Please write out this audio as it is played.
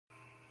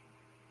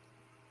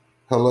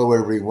Hello,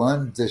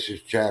 everyone. This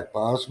is Jack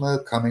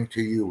Bosma coming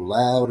to you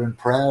loud and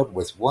proud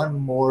with one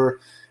more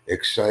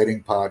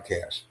exciting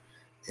podcast.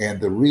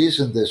 And the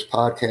reason this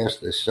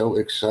podcast is so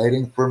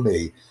exciting for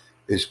me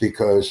is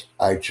because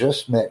I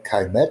just met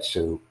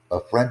Kaimetsu, a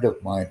friend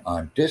of mine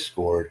on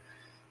Discord,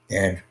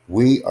 and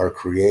we are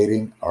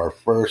creating our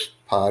first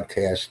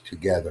podcast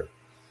together.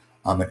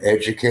 I'm an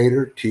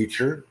educator,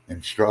 teacher,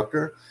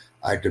 instructor.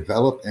 I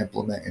develop,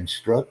 implement,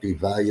 instruct,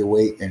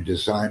 evaluate, and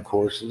design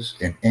courses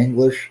in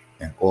English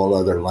and all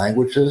other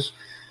languages.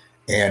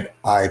 And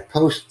I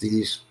post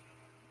these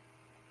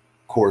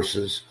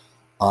courses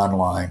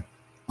online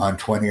on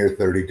 20 or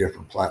 30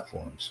 different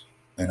platforms.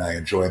 And I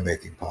enjoy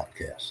making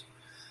podcasts.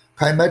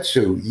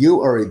 Kaimetsu, you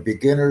are a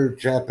beginner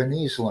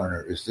Japanese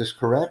learner. Is this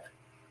correct?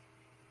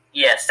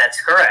 Yes,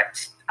 that's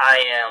correct. I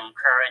am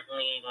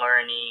currently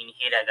learning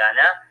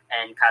hiragana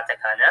and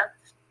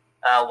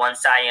katakana.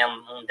 Once I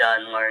am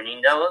done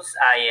learning those,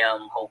 I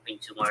am hoping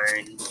to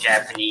learn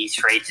Japanese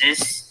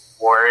phrases,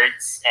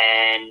 words,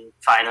 and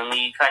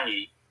finally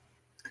kanji.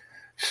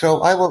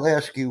 So I will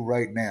ask you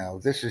right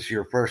now, this is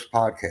your first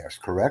podcast,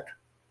 correct?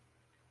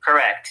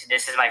 Correct.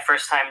 This is my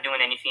first time doing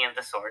anything of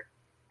the sort.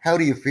 How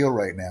do you feel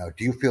right now?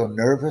 Do you feel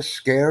nervous,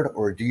 scared,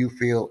 or do you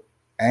feel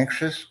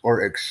anxious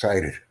or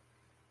excited?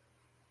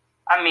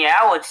 I mean,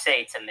 I would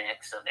say it's a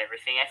mix of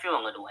everything. I feel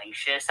a little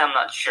anxious. I'm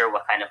not sure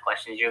what kind of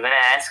questions you're going to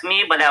ask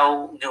me, but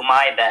I'll do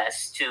my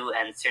best to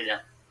answer them.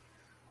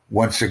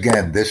 Once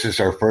again, this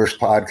is our first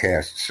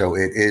podcast, so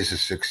it is a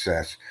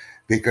success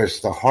because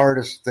the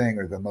hardest thing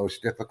or the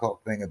most difficult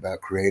thing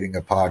about creating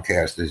a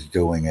podcast is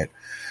doing it.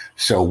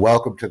 So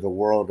welcome to the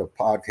world of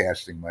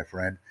podcasting, my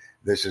friend.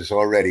 This has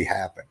already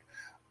happened.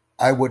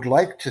 I would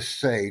like to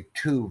say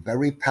two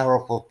very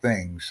powerful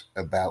things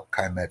about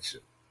Kaimetsu.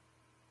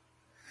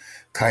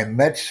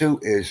 Kaimetsu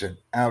is an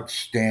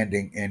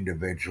outstanding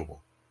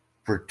individual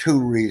for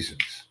two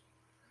reasons.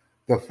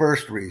 The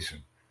first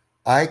reason,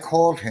 I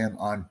called him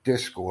on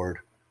Discord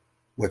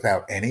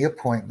without any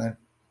appointment.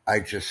 I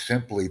just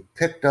simply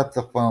picked up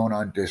the phone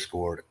on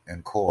Discord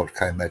and called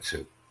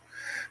Kaimetsu.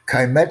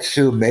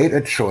 Kaimetsu made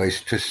a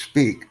choice to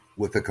speak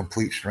with a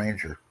complete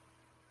stranger.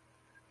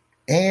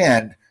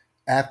 And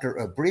after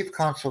a brief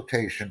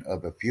consultation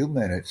of a few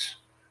minutes,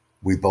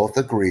 we both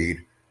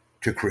agreed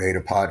to create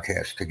a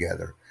podcast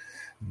together.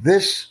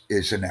 This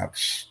is an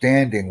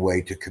outstanding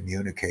way to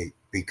communicate,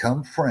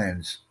 become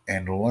friends,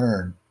 and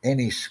learn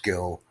any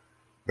skill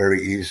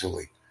very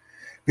easily.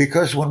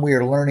 Because when we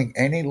are learning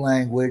any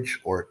language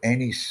or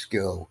any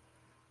skill,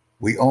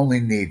 we only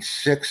need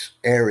 6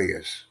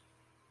 areas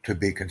to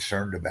be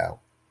concerned about.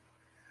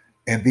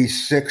 And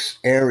these 6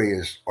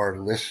 areas are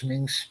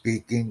listening,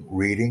 speaking,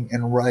 reading,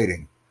 and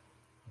writing.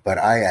 But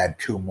I add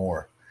 2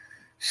 more,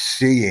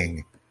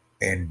 seeing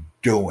and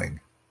doing.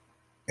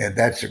 And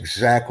that's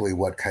exactly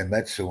what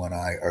Kaimetsu and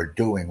I are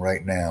doing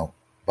right now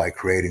by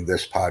creating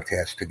this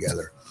podcast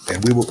together.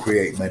 And we will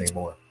create many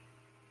more.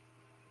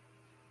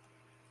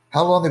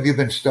 How long have you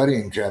been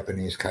studying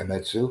Japanese,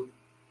 Kaimetsu?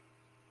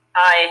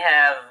 I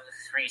have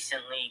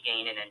recently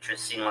gained an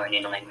interest in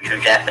learning the language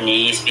of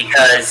Japanese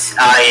because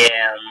I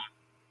am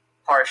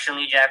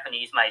partially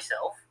Japanese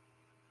myself,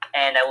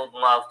 and I would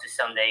love to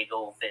someday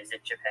go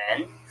visit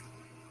Japan.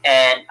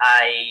 And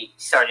I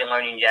started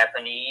learning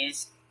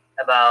Japanese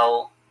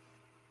about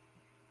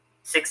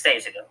 6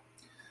 days ago.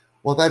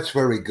 Well, that's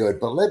very good.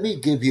 But let me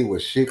give you a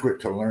secret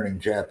to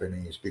learning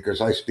Japanese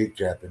because I speak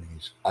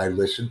Japanese. I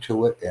listen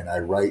to it and I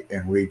write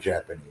and read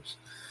Japanese.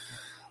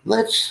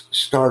 Let's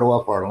start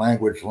off our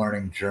language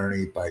learning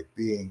journey by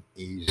being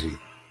easy.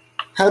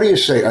 How do you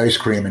say ice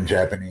cream in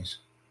Japanese?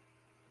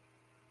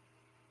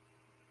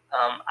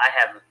 I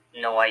have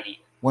no idea.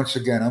 Once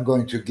again, I'm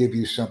going to give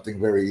you something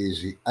very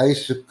easy.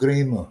 Ice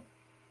cream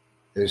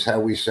is how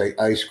we say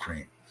ice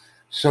cream.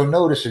 So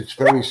notice it's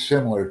very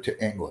similar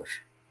to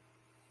English.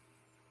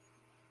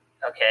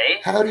 Okay.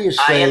 How do you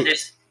say...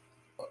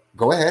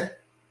 Go ahead.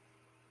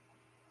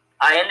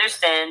 I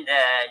understand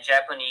that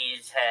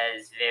Japanese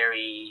has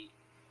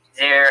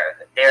there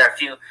are a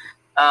few...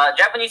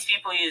 Japanese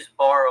people use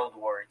borrowed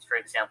words. For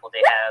example,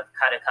 they have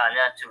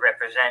katakana to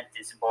represent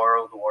these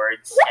borrowed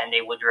words, and they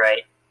would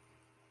write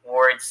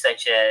words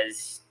such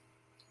as,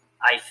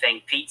 I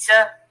think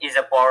pizza is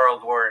a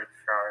borrowed word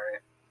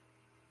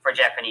for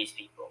Japanese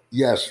people.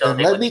 Yes, so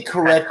and let me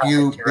correct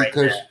you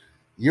because that.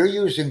 You're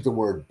using the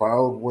word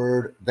borrowed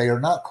word. They are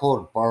not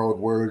called borrowed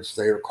words.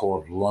 They are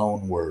called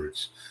loan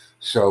words.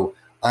 So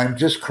I'm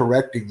just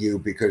correcting you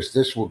because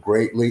this will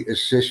greatly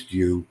assist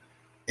you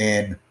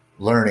in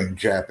learning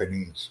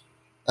Japanese.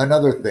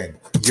 Another thing,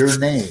 your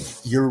name,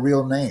 your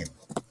real name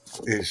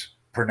is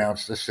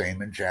pronounced the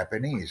same in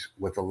Japanese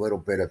with a little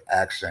bit of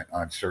accent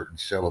on certain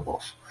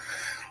syllables.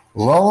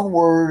 Loan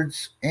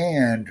words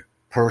and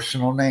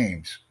personal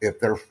names, if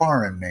they're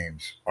foreign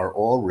names, are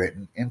all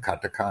written in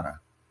katakana.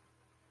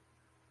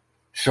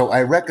 So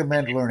I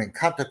recommend learning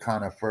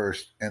katakana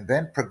first and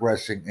then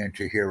progressing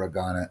into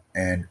hiragana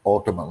and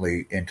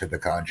ultimately into the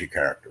kanji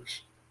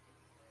characters.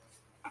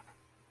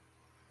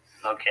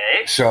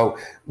 Okay. So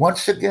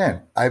once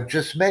again, I've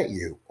just met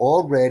you.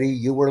 Already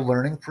you are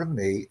learning from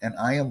me and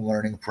I am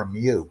learning from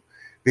you.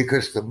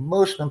 Because the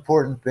most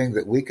important thing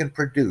that we can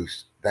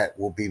produce that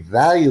will be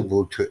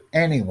valuable to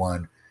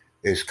anyone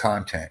is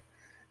content.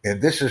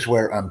 And this is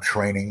where I'm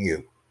training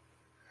you.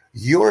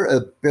 Your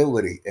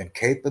ability and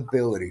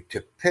capability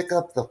to pick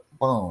up the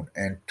phone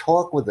and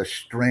talk with a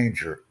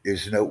stranger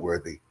is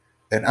noteworthy.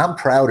 And I'm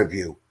proud of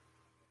you.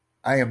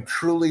 I am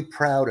truly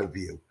proud of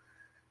you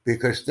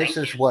because this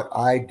is what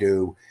I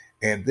do,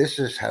 and this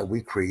is how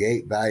we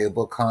create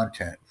valuable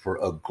content for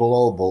a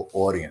global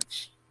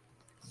audience.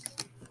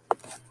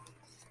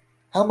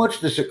 How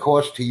much does it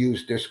cost to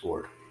use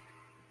Discord?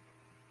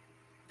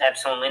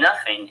 Absolutely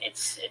nothing.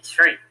 It's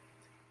free.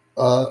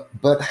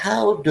 But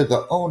how do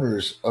the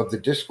owners of the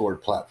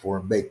Discord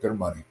platform make their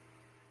money?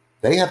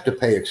 They have to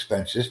pay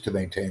expenses to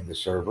maintain the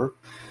server.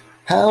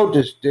 How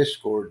does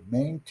Discord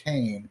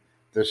maintain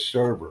the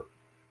server?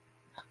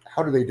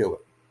 How do they do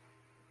it?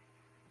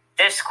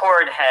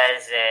 Discord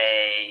has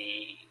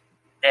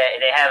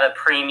they have a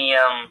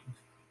premium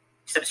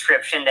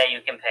subscription that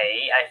you can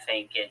pay. I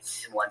think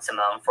it's once a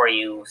month for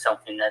you,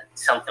 something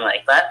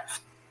like that.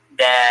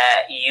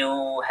 That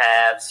you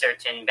have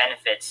certain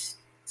benefits,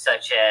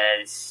 such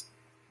as,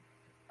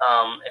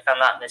 if I'm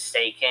not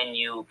mistaken,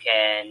 you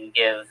can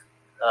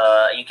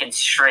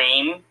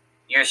stream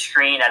your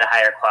screen at a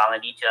higher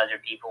quality to other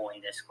people in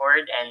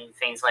Discord and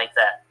things like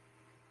that.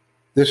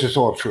 This is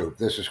all true.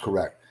 This is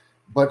correct.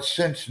 But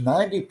since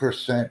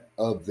 90%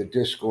 of the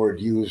Discord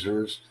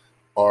users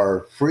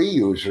are free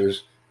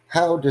users,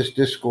 how does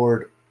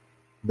Discord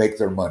make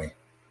their money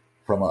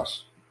from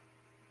us?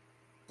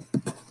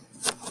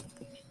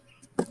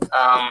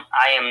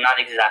 I am not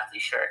exactly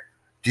sure.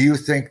 Do you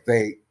think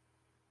they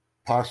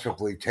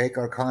possibly take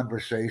our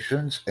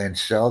conversations and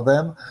sell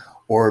them?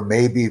 Or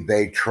maybe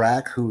they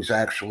track who's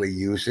actually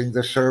using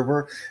the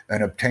server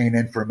and obtain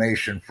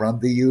information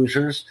from the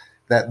users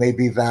that may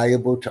be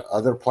valuable to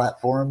other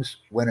platforms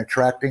when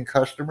attracting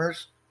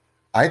customers?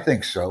 I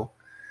think so.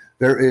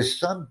 There is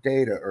some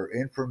data or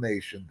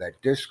information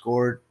that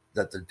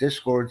the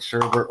Discord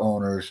server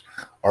owners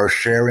are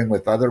sharing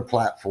with other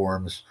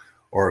platforms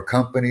or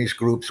companies,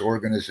 groups,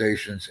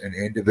 organizations, and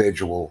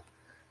individuals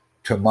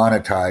to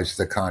monetize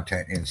the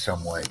content in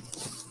some way.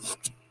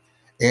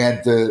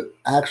 And the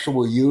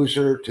actual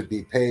user to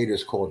be paid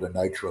is called a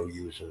Nitro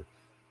user.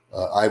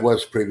 I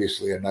was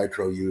previously a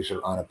Nitro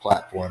user on a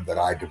platform that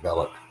I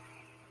developed.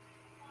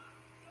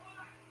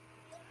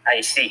 I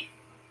see.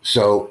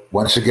 So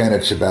once again,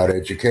 it's about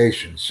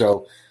education.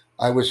 So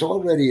I was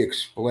already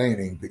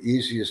explaining the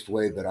easiest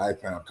way that I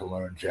found to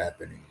learn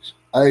Japanese.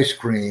 Ice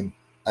cream,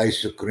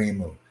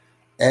 isukrimu.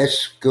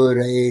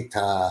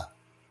 Escalator,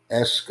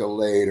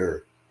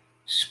 escalator.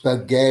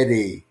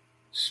 Spaghetti,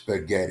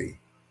 spaghetti.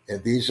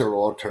 And these are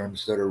all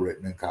terms that are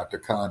written in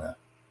katakana.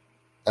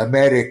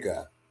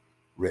 America,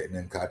 written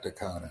in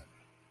katakana.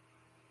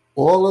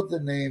 All of the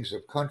names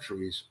of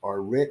countries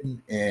are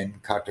written in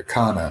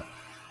katakana,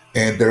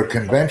 and they're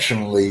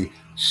conventionally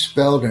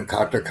spelled in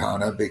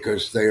katakana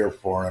because they are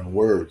foreign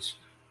words.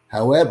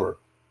 However,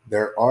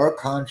 there are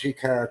kanji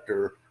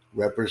character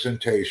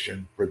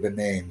representation for the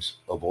names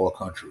of all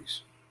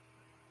countries.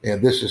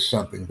 And this is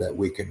something that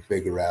we can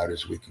figure out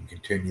as we can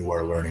continue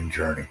our learning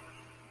journey.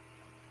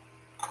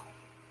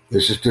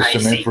 This is just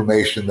some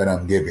information that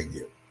I'm giving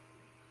you.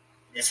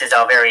 This is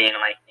all very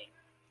enlightening.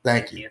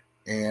 Thank you.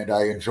 And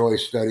I enjoy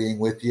studying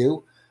with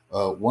you.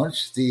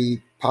 Once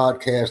the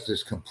podcast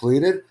is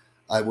completed,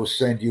 I will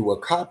send you a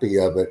copy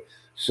of it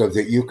so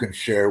that you can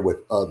share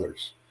with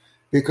others.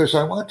 Because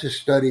I want to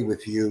study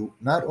with you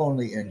not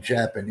only in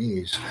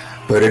Japanese,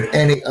 but in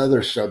any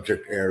other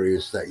subject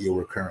areas that you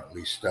are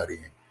currently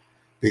studying.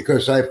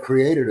 Because I've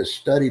created a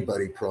study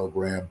buddy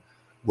program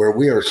where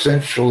we are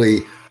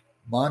essentially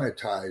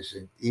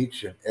monetizing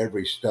each and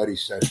every study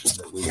session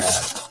that we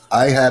have.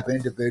 I have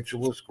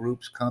individuals,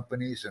 groups,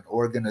 companies, and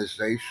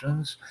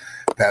organizations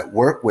that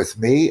work with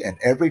me, and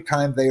every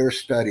time they are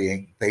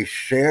studying, they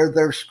share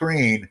their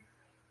screen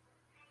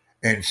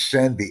and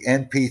send the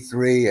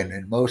MP3 and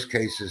in most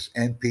cases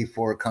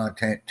MP4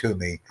 content to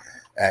me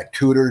at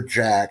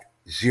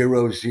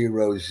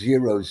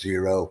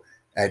tutorjack0000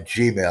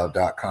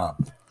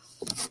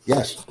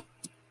 Yes.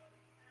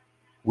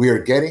 We are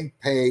getting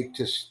paid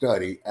to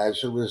study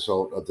as a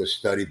result of the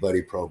Study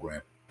Buddy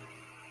program.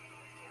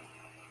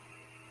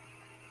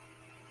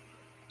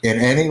 In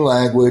any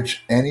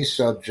language, any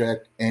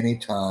subject,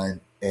 anytime,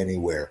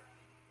 anywhere.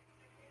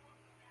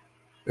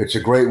 It's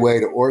a great way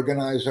to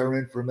organize our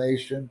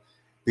information,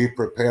 be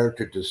prepared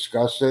to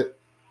discuss it.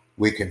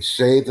 We can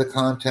save the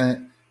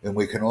content, and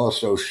we can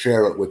also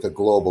share it with a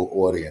global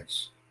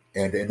audience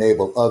and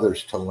enable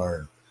others to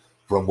learn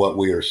from what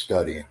we are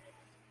studying.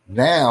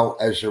 Now,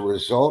 as a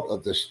result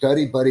of the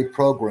Study Buddy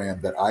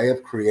program that I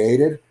have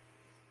created,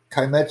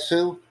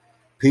 Kaimetsu,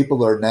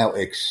 people are now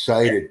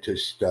excited to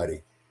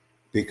study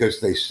because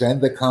they send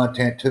the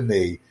content to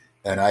me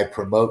and I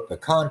promote the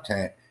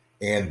content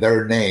and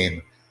their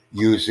name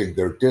using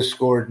their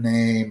Discord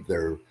name,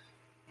 their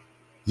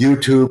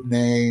YouTube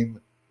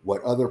name,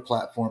 what other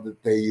platform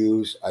that they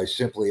use. I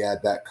simply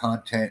add that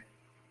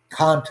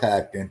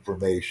contact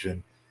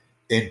information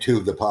into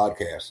the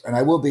podcast. And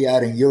I will be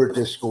adding your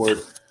Discord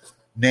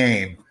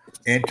name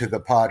into the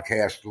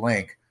podcast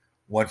link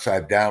once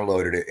I've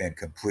downloaded it and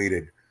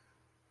completed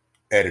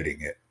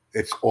editing it.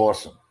 It's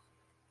awesome.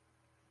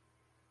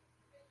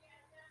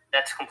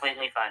 That's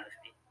completely fine with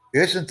me.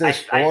 Isn't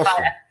this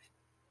awesome?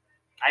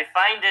 I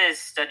find this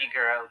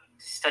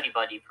study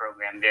buddy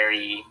program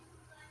very,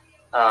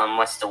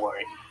 what's the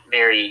word?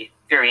 Very,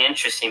 very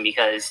interesting,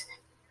 because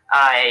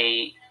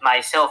I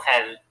myself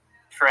have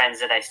friends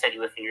that I study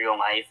with in real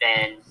life,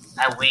 and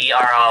we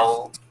are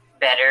all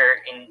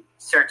better in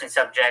certain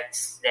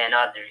subjects than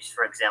others.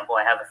 For example,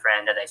 I have a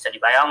friend that I study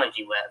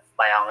biology with.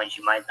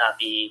 Biology might not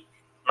be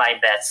my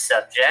best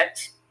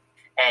subject,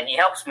 and he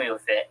helps me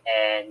with it,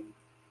 and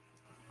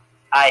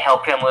I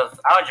help him with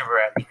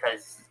algebra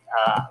because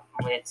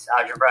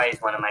algebra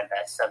is one of my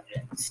best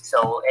subjects.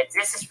 So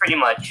this is pretty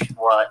much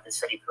what the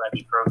study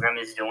buddy program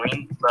is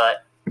doing,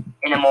 but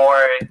in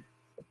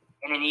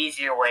an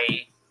easier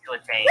way to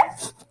attain.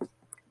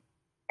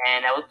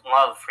 And I would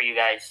love for you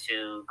guys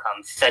to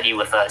come study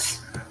with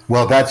us.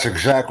 Well, that's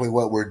exactly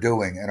what we're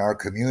doing, and our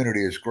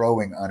community is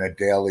growing on a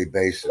daily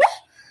basis.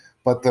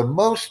 But the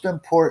most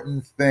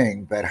important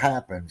thing that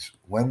happens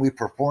when we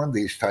perform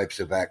these types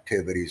of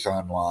activities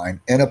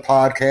online, in a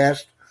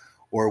podcast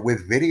or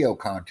with video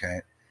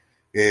content,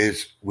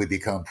 is we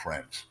become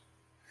friends.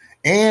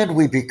 And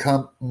we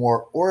become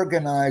more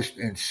organized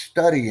in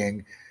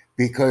studying,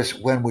 because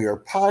when we are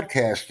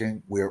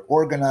podcasting, we're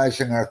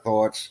organizing our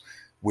thoughts.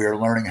 We're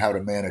learning how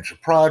to manage a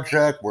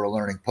project. We're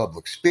learning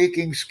public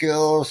speaking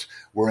skills.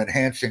 We're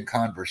enhancing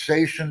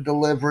conversation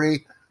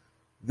delivery.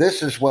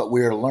 This is what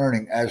we are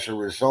learning as a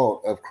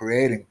result of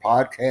creating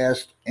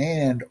podcast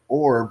and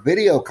or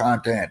video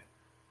content.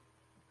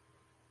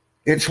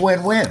 It's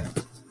win-win.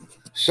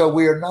 So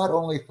we are not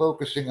only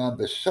focusing on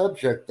the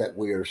subject that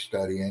we are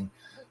studying,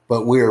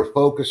 but we are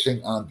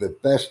focusing on the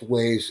best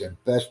ways and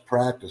best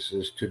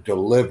practices to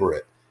deliver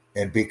it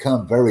and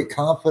become very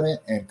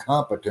confident and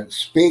competent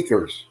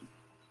speakers.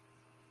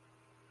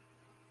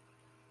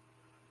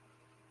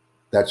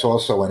 That's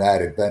also an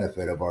added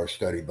benefit of our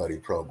Study Buddy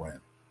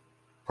program.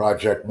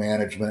 Project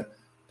management,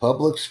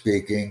 public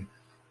speaking,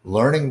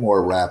 learning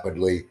more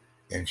rapidly,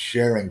 and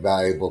sharing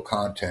valuable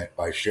content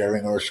by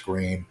sharing our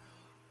screen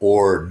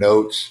or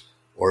notes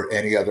or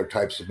any other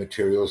types of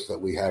materials that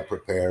we have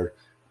prepared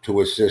to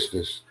assist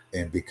us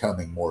in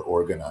becoming more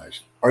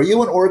organized. Are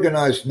you an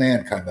organized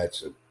man,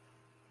 Kaimetsu?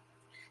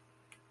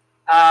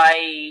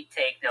 I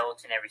take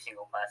notes in every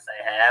single class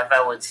I have.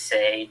 I would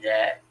say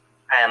that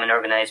I am an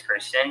organized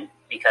person.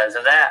 Because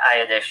of that, I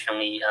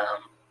additionally,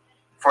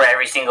 for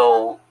every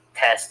single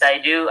test I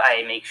do,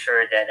 I make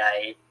sure that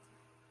I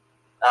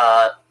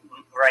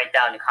write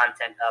down the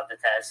content of the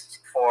test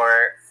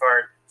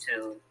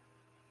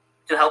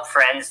to help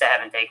friends that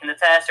haven't taken the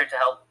test, or to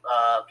help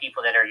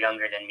people that are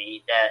younger than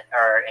me, that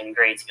are in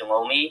grades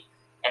below me,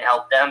 and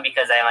help them,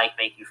 because I like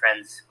making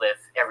friends with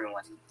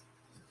everyone.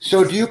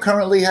 So do you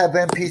currently have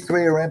MP3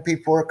 or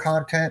MP4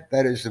 content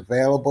that is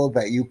available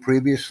that you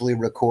previously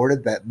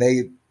recorded that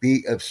may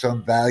be of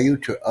some value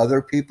to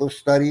other people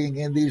studying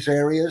in these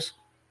areas?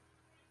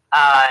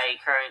 I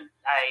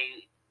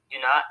do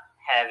not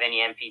have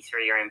any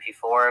MP3 or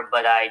MP4,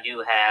 but I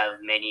do have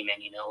many,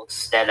 many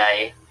notes that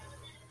I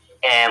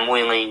am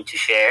willing to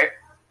share.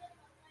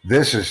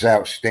 This is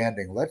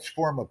outstanding. Let's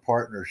form a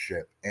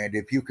partnership. And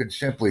if you can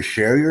simply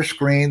share your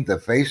screen, the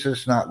face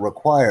is not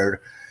required,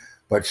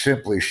 but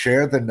simply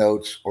share the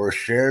notes or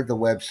share the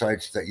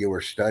websites that you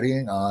are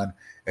studying on,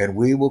 and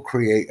we will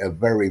create a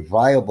very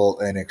viable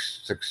and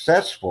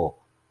successful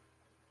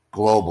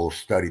global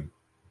study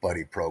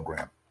buddy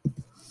program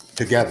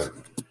together.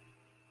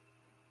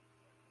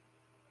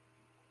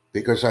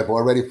 Because I've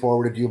already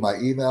forwarded you my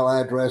email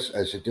address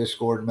as a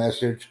Discord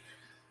message,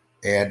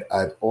 and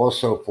I've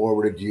also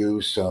forwarded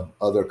you some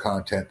other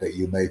content that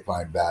you may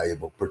find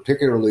valuable,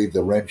 particularly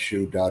the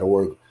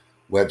renshu.org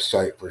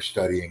website for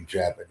studying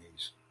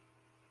Japanese.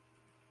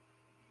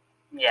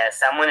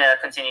 Yes, I'm going to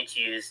continue to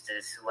use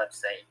this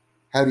website.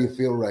 How do you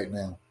feel right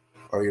now?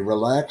 Are you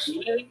relaxed?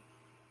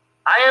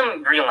 I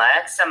am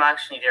relaxed. I'm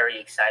actually very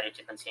excited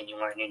to continue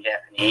learning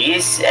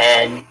Japanese,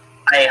 and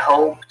I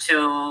hope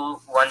to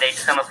one day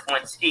become a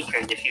fluent speaker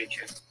in the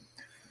future.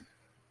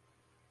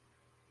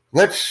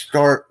 Let's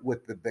start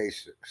with the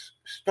basics.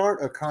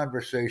 Start a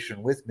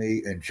conversation with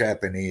me in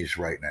Japanese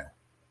right now.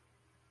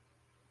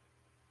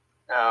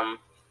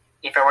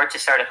 If I were to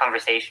start a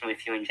conversation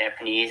with you in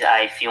Japanese,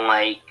 I feel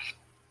like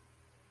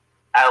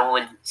I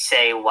would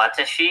say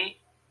watashi.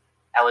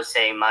 I would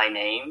say my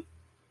name,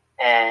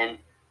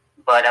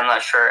 but I'm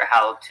not sure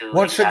how to.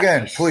 Once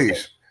again,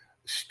 please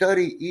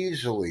study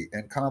easily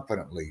and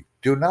confidently.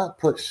 Do not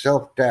put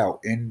self-doubt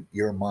in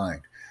your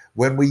mind.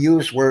 When we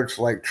use words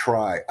like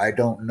try, I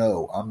don't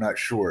know, I'm not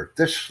sure,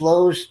 this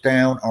slows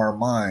down our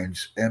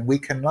minds, and we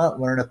cannot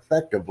learn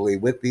effectively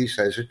with these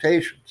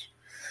hesitations.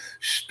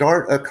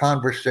 Start a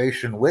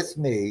conversation with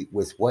me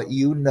with what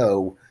you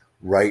know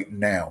right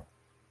now.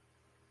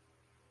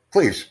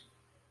 Please,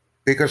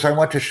 because I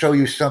want to show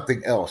you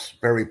something else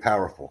very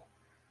powerful.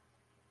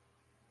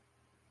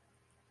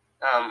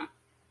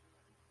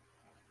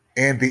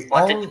 And the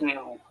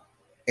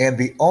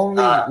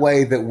only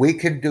way that we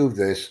can do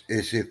this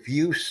is if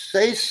you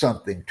say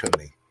something to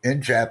me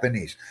in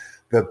Japanese,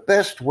 the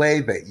best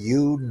way that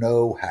you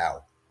know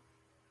how.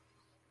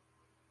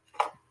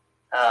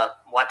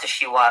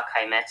 Watashi wa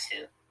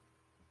kaimetsu.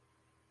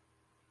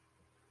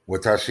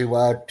 Watashi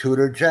wa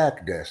tutor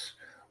Jack desu.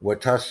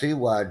 Watashi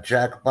wa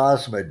Jack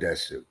Bosma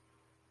desu.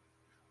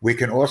 We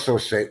can also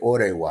say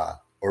ore wa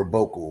or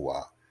boku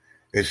wa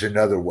is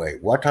another way.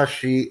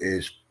 Watashi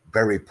is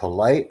very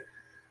polite,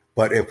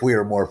 but if we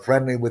are more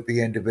friendly with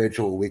the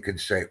individual, we can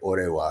say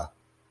ore wa,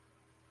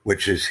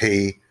 which is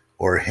he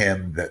or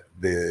him,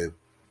 the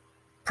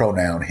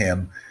pronoun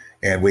him,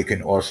 and we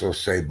can also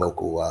say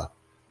boku wa,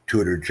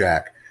 tutor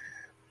Jack.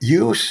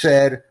 You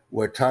said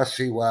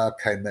watashi wa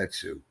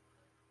kaimetsu.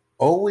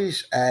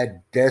 Always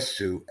add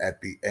desu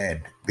at the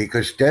end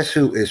because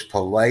desu is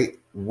polite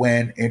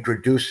when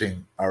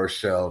introducing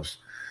ourselves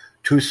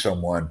to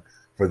someone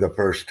for the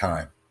first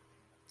time.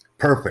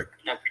 Perfect.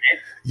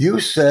 Okay. You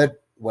said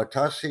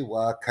watashi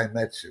wa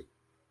kaimetsu.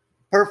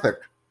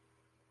 Perfect.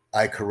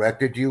 I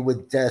corrected you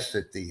with des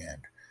at the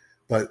end,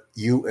 but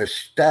you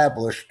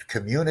established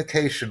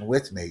communication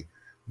with me,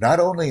 not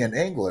only in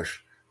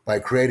English by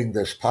creating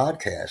this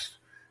podcast,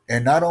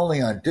 and not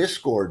only on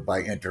Discord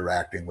by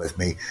interacting with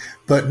me,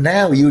 but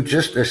now you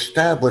just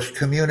established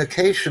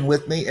communication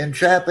with me in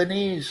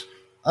Japanese.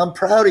 I'm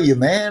proud of you,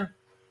 man.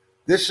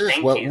 This is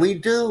what we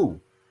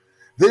do.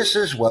 This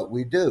is what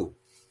we do.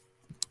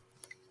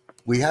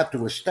 We have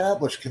to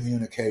establish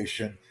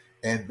communication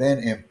and then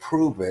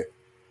improve it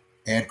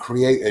and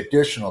create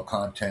additional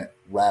content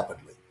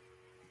rapidly.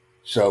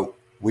 So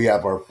we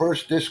have our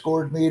first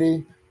Discord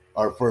meeting,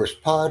 our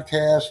first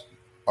podcast,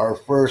 our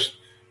first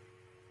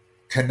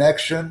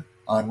connection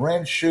on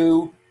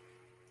Renshu.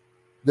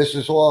 This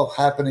is all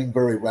happening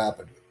very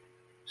rapidly.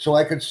 So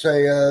I could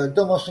say,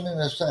 domo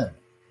sumimasen.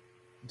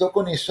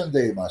 Doko ni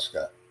sunde imasu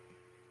ka?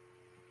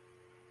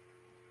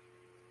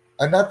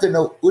 Anata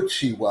no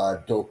uchi wa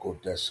doko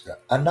desu ka?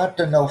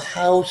 Anata no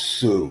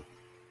house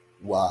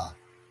wa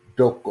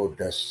doko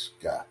desu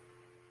ka?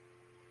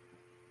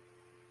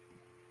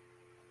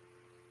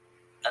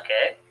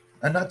 Okay.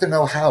 Anata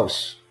no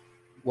house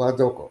wa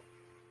doko?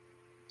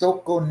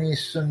 Doko ni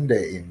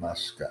sunde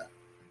imasu ka?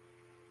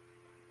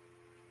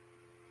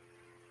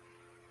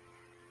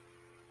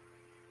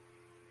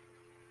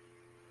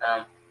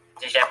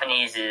 The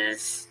Japanese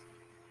is.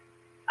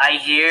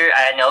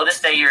 I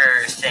noticed that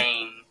you're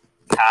saying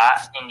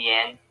ka in the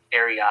end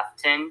very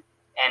often,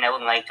 and I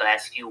would like to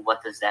ask you,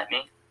 what does that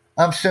mean?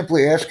 I'm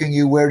simply asking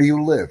you, where do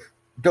you live?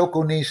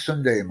 Doko ni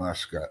sunde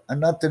imasu ka?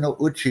 Anata no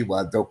uchi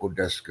wa doko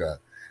desu ka?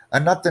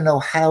 Anata no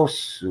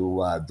house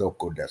wa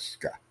doko desu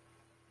ka?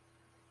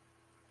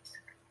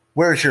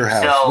 Where's your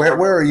house? So,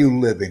 where are you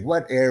living?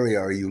 What area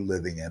are you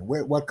living in?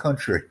 What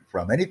country are you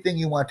from? Anything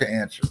you want to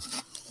answer.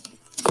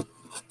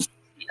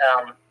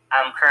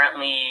 I'm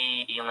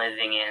currently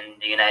living in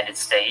the United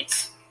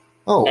States.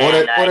 Oh,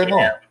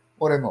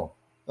 ore mo.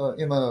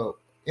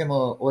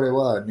 Ima ore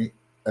wa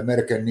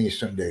America ni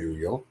sunderu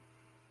yo.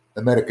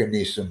 America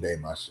ni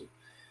sundemasu.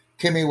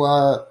 Kimi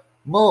wa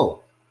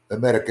mo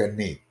America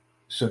ni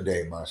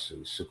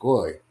sundemasu.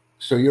 Sugoi.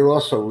 So you're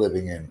also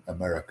living in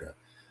America.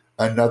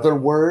 Another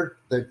word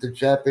that the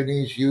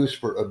Japanese use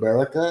for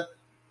America,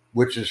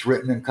 which is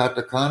written in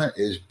katakana,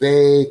 is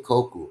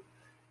Beikoku.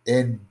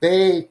 And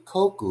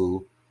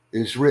Beikoku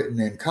is written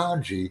in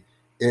kanji.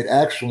 It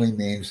actually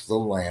means the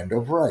land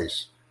of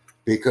rice,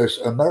 because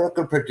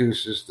America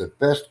produces the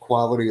best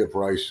quality of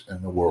rice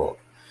in the world.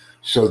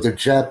 So the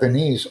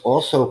Japanese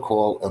also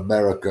call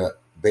America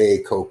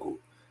Beikoku,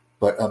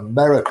 but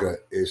America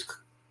is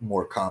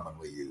more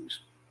commonly used.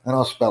 And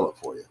I'll spell it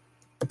for you.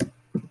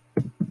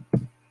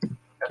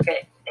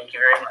 Okay, thank you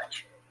very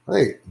much.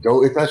 Hey,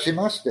 do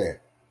itashimashite.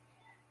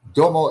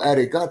 Domo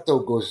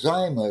arigato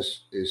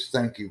gozaimasu is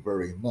thank you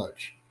very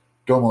much.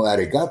 Domo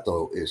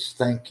arigato is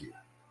thank you.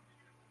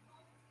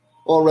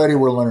 Already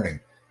we're learning.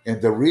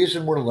 And the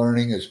reason we're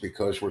learning is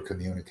because we're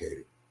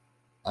communicating.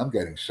 I'm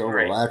getting so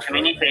relaxed.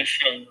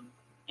 Communication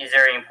is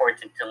very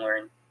important to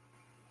learn.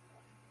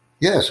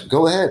 Yes,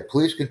 go ahead.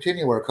 Please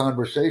continue our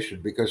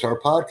conversation because our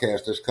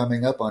podcast is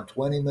coming up on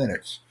 20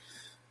 minutes.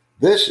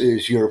 This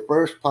is your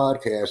first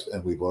podcast,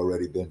 and we've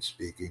already been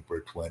speaking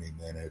for 20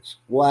 minutes.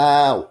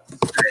 Wow.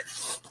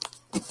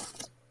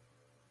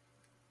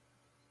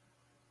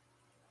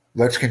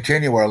 Let's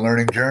continue our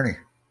learning journey.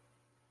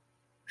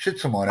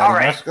 Shitsumon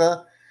arimasu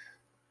ka?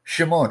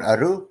 Shimon,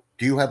 aru?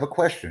 Do you have a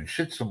question?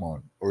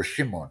 Shitsumon or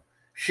Shimon?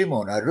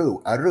 Shimon,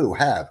 aru,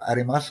 have.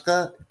 Arimasu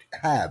ka?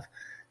 Have.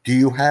 Do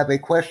you have a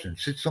question?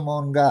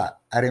 Shitsumon ga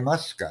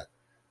arimasu ka?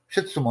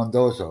 Shitsumon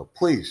dozo.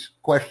 Please,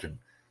 question.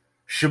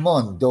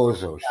 Shimon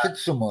dozo.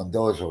 Shitsumon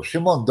dozo.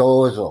 Shimon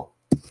dozo.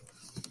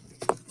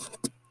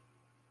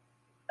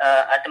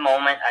 At the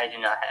moment, I do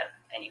not have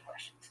any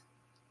questions.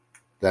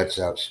 That's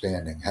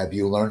outstanding. Have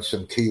you learned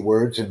some key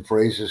words and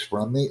phrases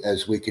from me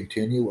as we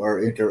continue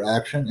our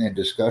interaction and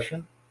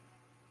discussion?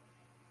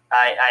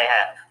 I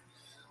have.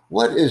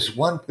 What is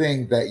one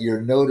thing that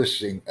you're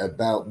noticing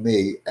about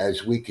me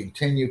as we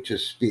continue to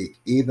speak,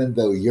 even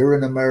though you're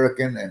an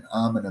American and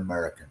I'm an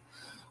American?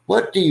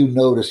 What do you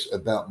notice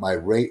about my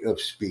rate of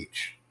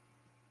speech?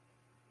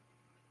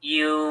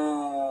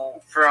 You,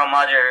 from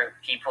other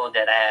people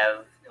that I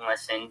have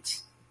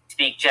listened,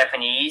 speak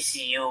Japanese,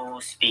 you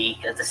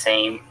speak at the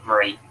same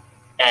rate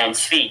and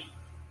speed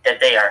that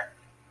they are.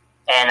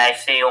 And I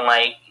feel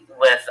like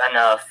with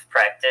enough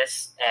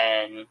practice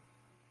and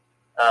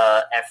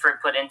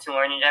effort put into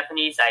learning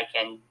Japanese, I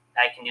can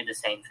do the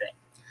same thing.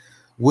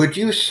 Would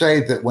you say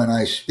that when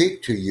I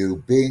speak to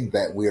you, being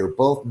that we are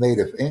both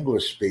native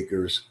English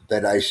speakers,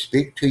 that I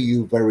speak to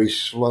you very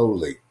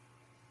slowly?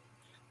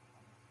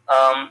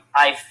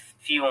 I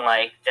feel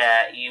like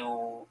that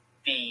you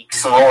speak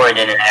slower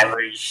than an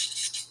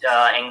average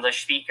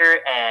English speaker,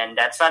 and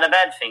that's not a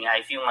bad thing.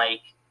 I feel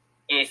like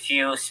if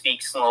you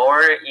speak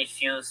slower, it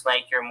feels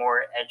like you're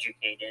more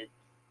educated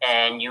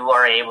and you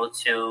are able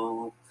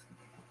to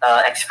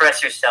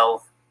express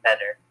yourself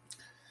better.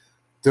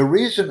 The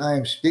reason I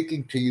am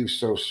speaking to you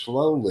so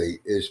slowly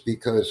is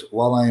because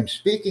while I am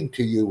speaking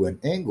to you in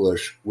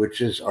English,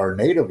 which is our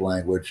native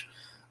language,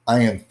 I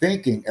am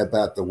thinking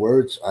about the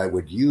words I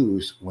would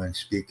use when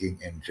speaking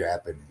in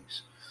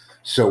Japanese.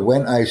 So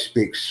when I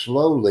speak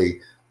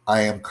slowly,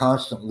 I am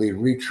constantly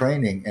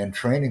retraining and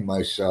training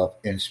myself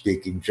in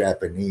speaking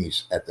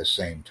Japanese at the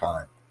same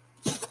time.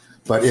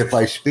 But if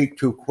I speak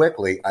too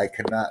quickly, I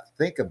cannot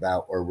think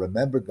about or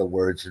remember the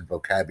words and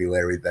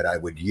vocabulary that I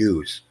would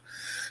use.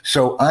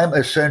 So I'm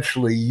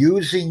essentially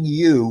using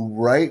you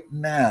right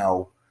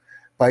now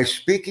by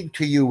speaking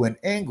to you in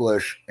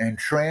English and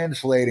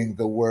translating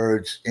the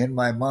words in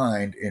my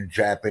mind in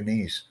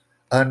Japanese.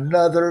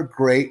 Another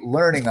great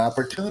learning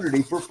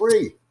opportunity for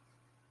free.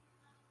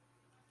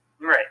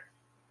 Right.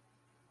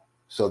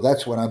 So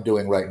that's what I'm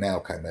doing right now,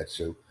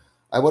 Kaimetsu.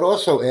 I would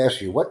also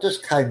ask you, what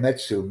does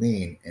Kaimetsu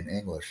mean in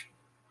English?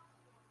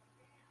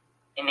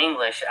 In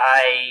English,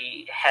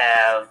 I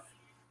have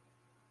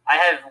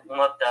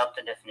looked up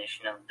the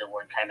definition of the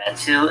word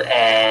kaimetsu,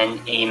 and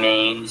it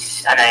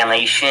means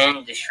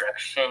annihilation,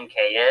 destruction,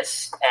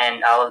 chaos,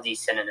 and all of these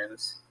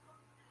synonyms.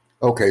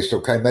 Okay, so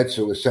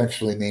kaimetsu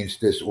essentially means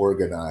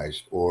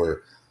disorganized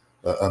or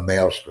a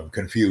maelstrom,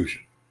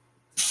 confusion.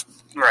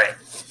 Right.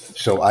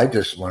 So I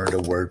just learned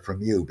a word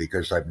from you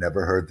because I've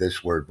never heard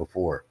this word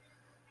before.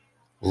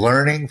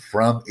 Learning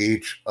from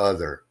each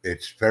other.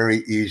 It's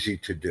very easy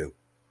to do.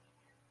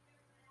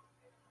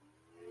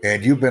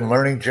 And you've been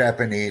learning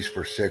Japanese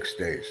for 6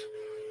 days.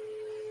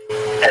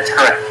 That's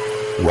correct.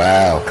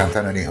 Wow,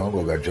 kanta no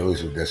nihongo ga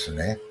jouzu desu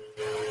ne.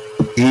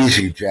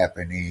 Easy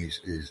Japanese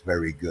is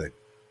very good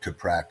to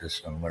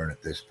practice and learn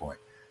at this point.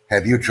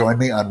 Have you joined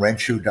me on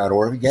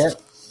renshu.org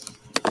yet?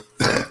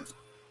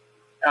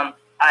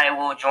 I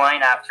will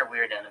join after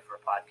we're done with our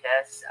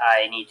podcast.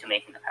 I need to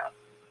make an account.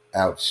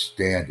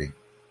 Outstanding.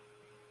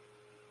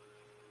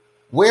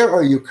 Where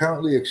are you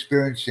currently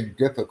experiencing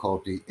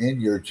difficulty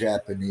in your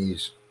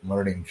Japanese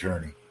learning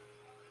journey?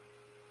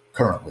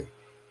 Currently.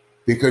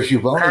 Because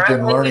you've only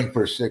been learning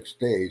for 6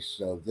 days,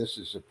 so this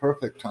is a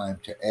perfect time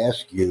to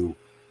ask you,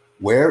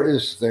 where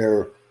is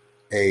there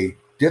a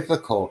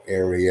difficult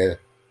area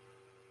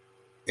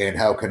and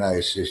how can I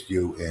assist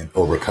you in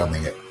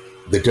overcoming it?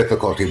 The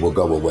difficulty will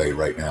go away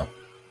right now.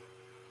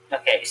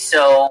 Okay,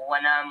 so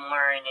when I'm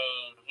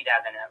learning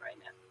hiragana right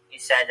now, you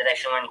said that I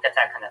should learn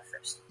katakana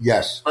first.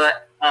 Yes.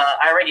 But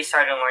I already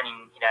started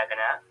learning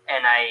hiragana,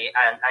 and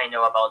I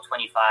know about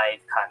 25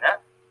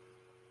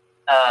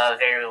 kana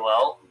very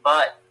well.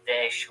 But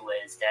the issue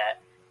is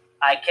that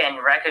I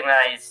can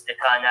recognize the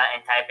kana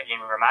and type it in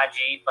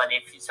Romaji, but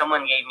if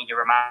someone gave me the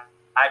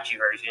Romaji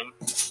version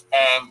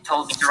and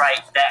told me to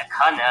write that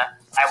kana,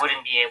 I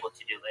wouldn't be able to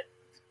do it.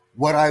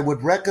 What I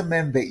would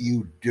recommend that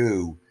you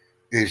do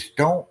is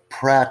don't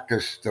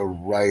practice the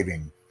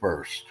writing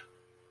first.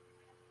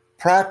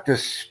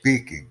 Practice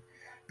speaking,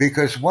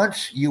 because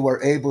once you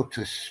are able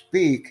to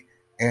speak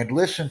and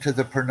listen to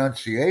the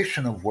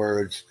pronunciation of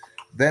words,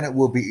 then it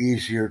will be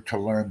easier to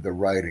learn the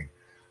writing.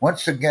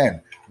 Once again,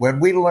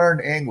 when we learn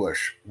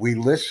English, we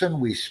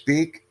listen, we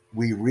speak,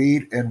 we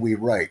read, and we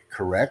write,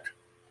 correct?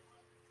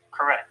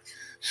 Correct.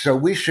 So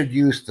we should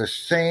use the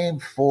same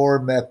 4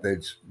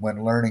 methods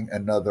when learning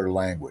another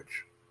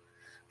language.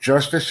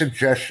 Just a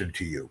suggestion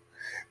to you,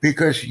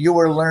 because you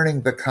are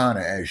learning the kana,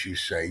 as you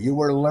say. You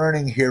are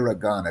learning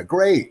hiragana.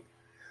 Great.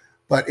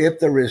 But if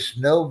there is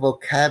no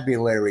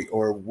vocabulary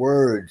or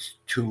words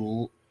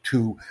to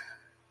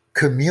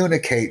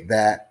communicate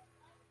that,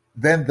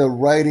 then the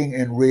writing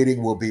and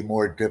reading will be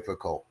more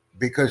difficult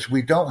because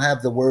we don't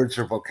have the words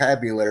or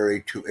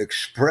vocabulary to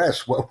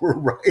express what we're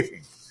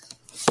writing.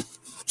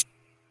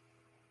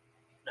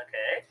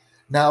 Okay.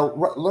 Now,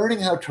 learning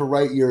how to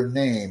write your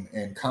name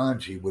in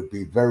kanji would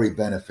be very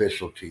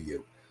beneficial to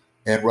you,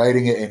 and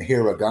writing it in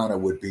hiragana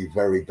would be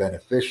very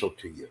beneficial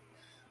to you.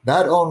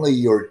 Not only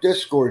your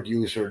Discord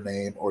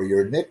username or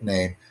your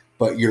nickname,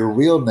 but your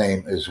real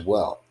name as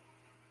well.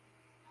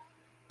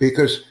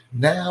 Because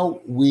now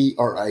we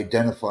are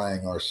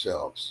identifying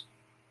ourselves.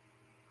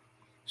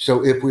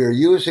 So if we are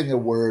using a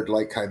word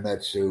like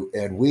Kaimetsu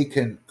and we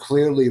can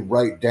clearly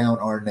write down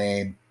our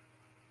name,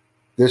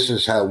 this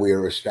is how we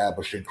are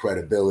establishing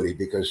credibility,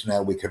 because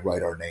now we can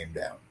write our name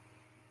down.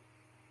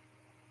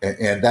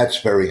 And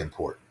that's very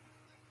important,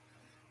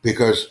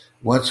 because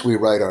once we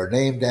write our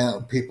name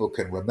down, people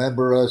can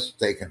remember us,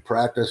 they can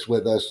practice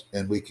with us,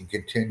 and we can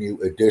continue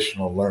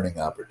additional learning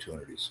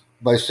opportunities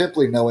by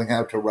simply knowing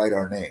how to write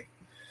our name.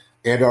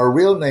 And our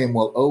real name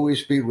will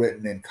always be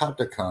written in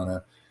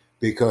katakana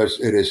because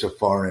it is a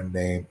foreign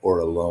name or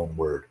a loan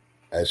word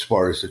as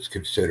far as it's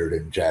considered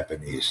in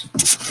Japanese.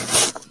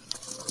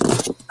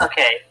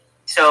 Okay,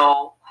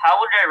 so how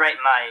would I write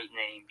my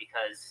name?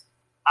 Because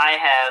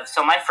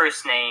my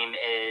first name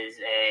is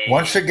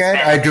Once again,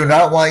 I do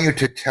not want you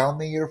to tell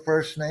me your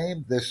first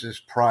name. This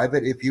is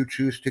private. If you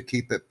choose to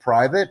keep it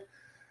private,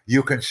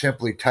 you can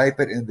simply type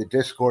it in the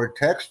Discord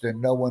text and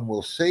no one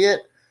will see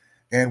it,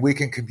 and we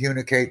can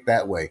communicate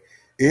that way.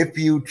 If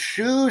you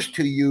choose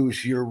to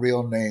use your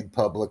real name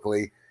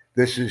publicly,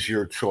 this is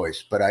your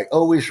choice. But I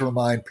always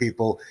remind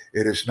people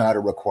it is not a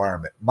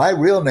requirement. My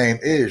real name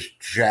is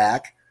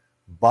Jack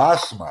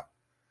Bosma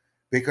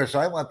because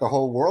I want the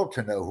whole world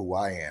to know who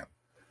I am.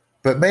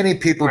 But many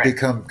people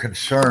become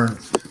concerned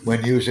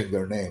when using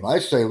their name. I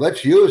say,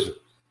 let's use it.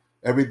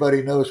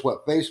 Everybody knows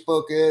what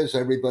Facebook is.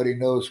 Everybody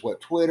knows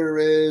what Twitter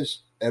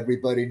is.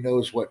 Everybody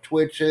knows what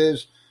Twitch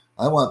is.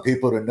 I want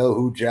people to know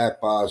who Jack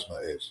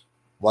Bosma is.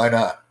 Why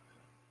not?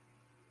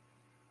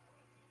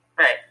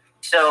 Right.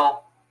 So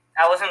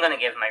I wasn't going to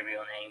give my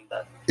real name,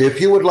 but if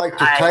you would like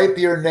to type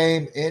your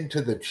name into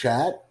the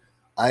chat,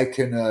 I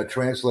can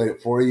translate it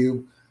for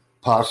you,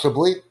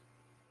 possibly.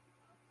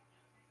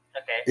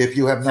 Okay. If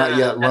you have not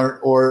yet learned,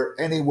 or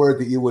any word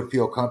that you would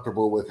feel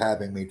comfortable with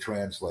having me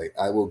translate,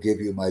 I will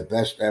give you my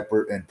best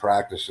effort and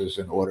practices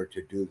in order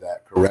to do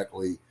that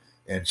correctly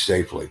and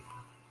safely.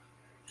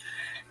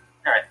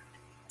 All right.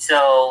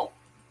 So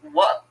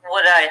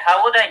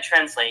how would I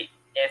translate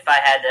if I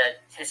had a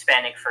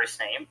Hispanic first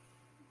name,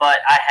 but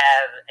I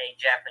have a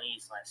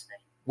Japanese last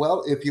name?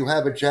 Well, if you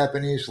have a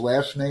Japanese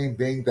last name,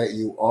 being that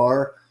you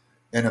are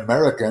an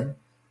American,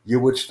 you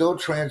would still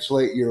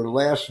translate your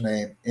last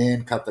name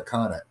in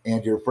katakana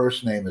and your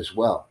first name as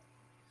well,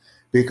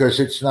 because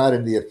it's not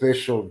in the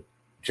official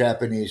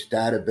Japanese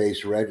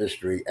database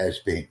registry as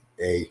being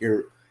a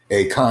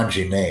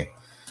kanji name.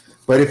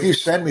 But if you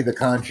send me the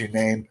kanji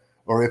name,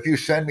 or if you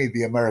send me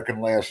the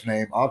American last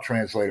name, I'll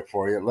translate it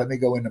for you. Let me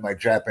go into my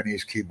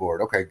Japanese keyboard.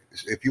 Okay,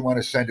 if you want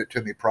to send it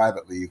to me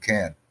privately, you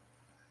can.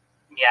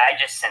 Yeah, I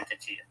just sent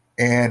it to you.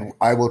 And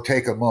I will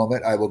take a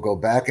moment. I will go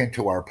back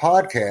into our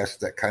podcast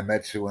that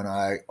Kaimetsu and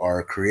I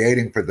are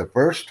creating for the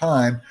first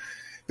time,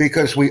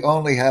 because we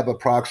only have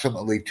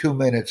approximately 2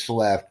 minutes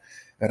left.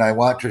 And I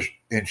want to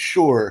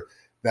ensure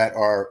that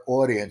our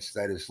audience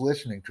that is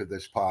listening to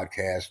this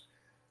podcast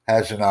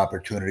has an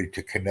opportunity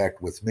to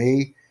connect with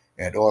me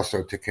and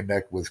also to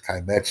connect with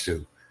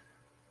Kaimetsu,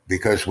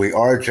 because we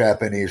are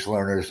Japanese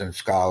learners and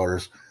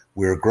scholars.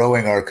 We're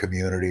growing our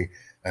community,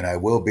 and I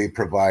will be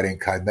providing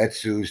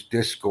Kaimetsu's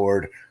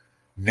Discord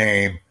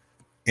name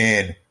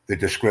in the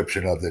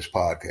description of this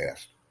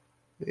podcast.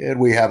 And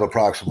we have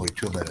approximately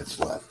 2 minutes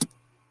left,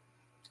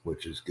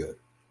 which is good.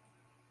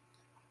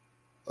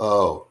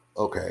 Oh,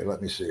 okay.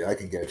 Let me see. I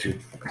can get you.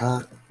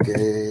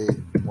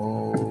 Kakemori.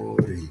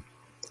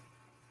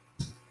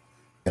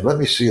 And let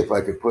me see if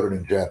I could put it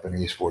in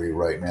Japanese for you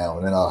right now,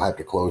 and then I'll have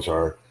to close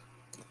our.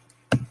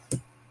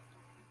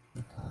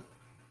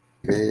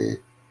 Okay.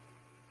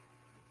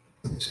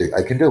 See,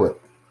 I can do it.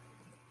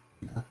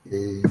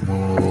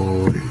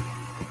 Kakemori.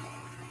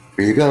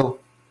 Here you go.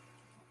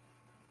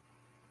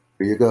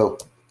 Here you go.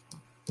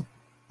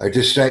 I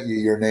just sent you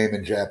your name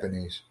in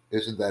Japanese.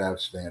 Isn't that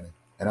outstanding?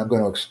 And I'm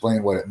going to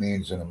explain what it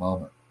means in a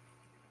moment.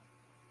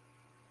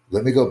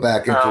 Let me go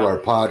back into our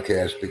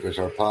podcast, because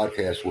our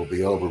podcast will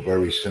be over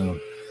very soon.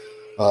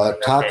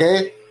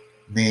 Take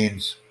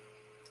means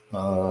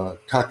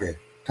take.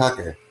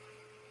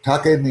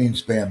 Take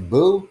means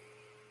bamboo,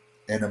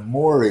 and a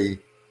mori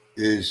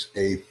is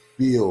a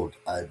field,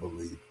 I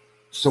believe.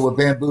 So a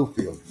bamboo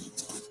field.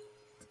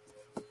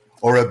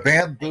 Or a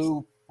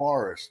bamboo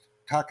forest,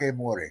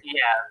 takemori.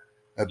 Yeah.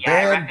 A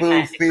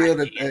bamboo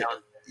field.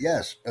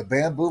 Yes, a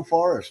bamboo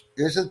forest.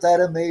 Isn't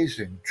that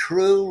amazing?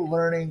 True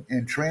learning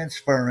and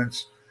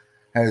transference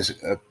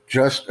has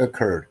just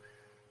occurred.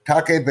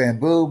 Take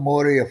bamboo,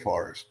 mori a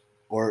forest.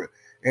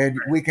 And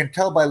we can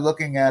tell by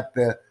looking at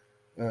the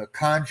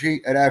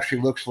kanji, it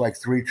actually looks like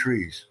 3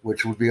 trees,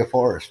 which would be a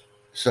forest.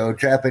 So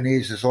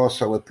Japanese is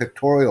also a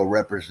pictorial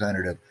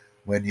representative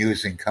when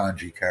using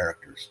kanji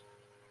characters.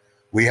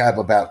 We have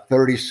about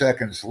 30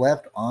 seconds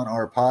left on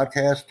our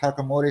podcast,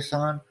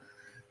 Takamori-san.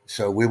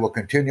 So we will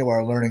continue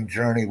our learning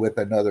journey with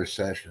another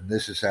session.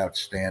 This is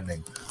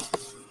outstanding.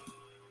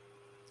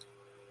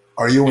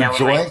 Are you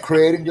enjoying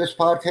creating this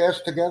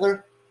podcast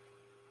together?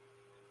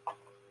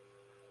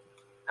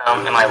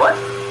 Am I what?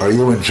 Are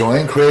you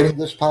enjoying creating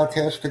this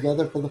podcast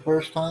together for the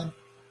first time?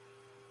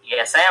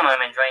 Yes, I am.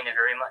 I'm enjoying it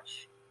very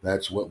much.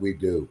 That's what we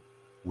do.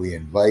 We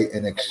invite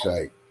and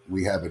excite.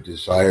 We have a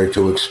desire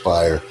to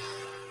expire.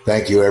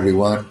 Thank you,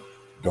 everyone.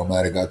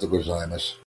 Domarigato gozaimasu.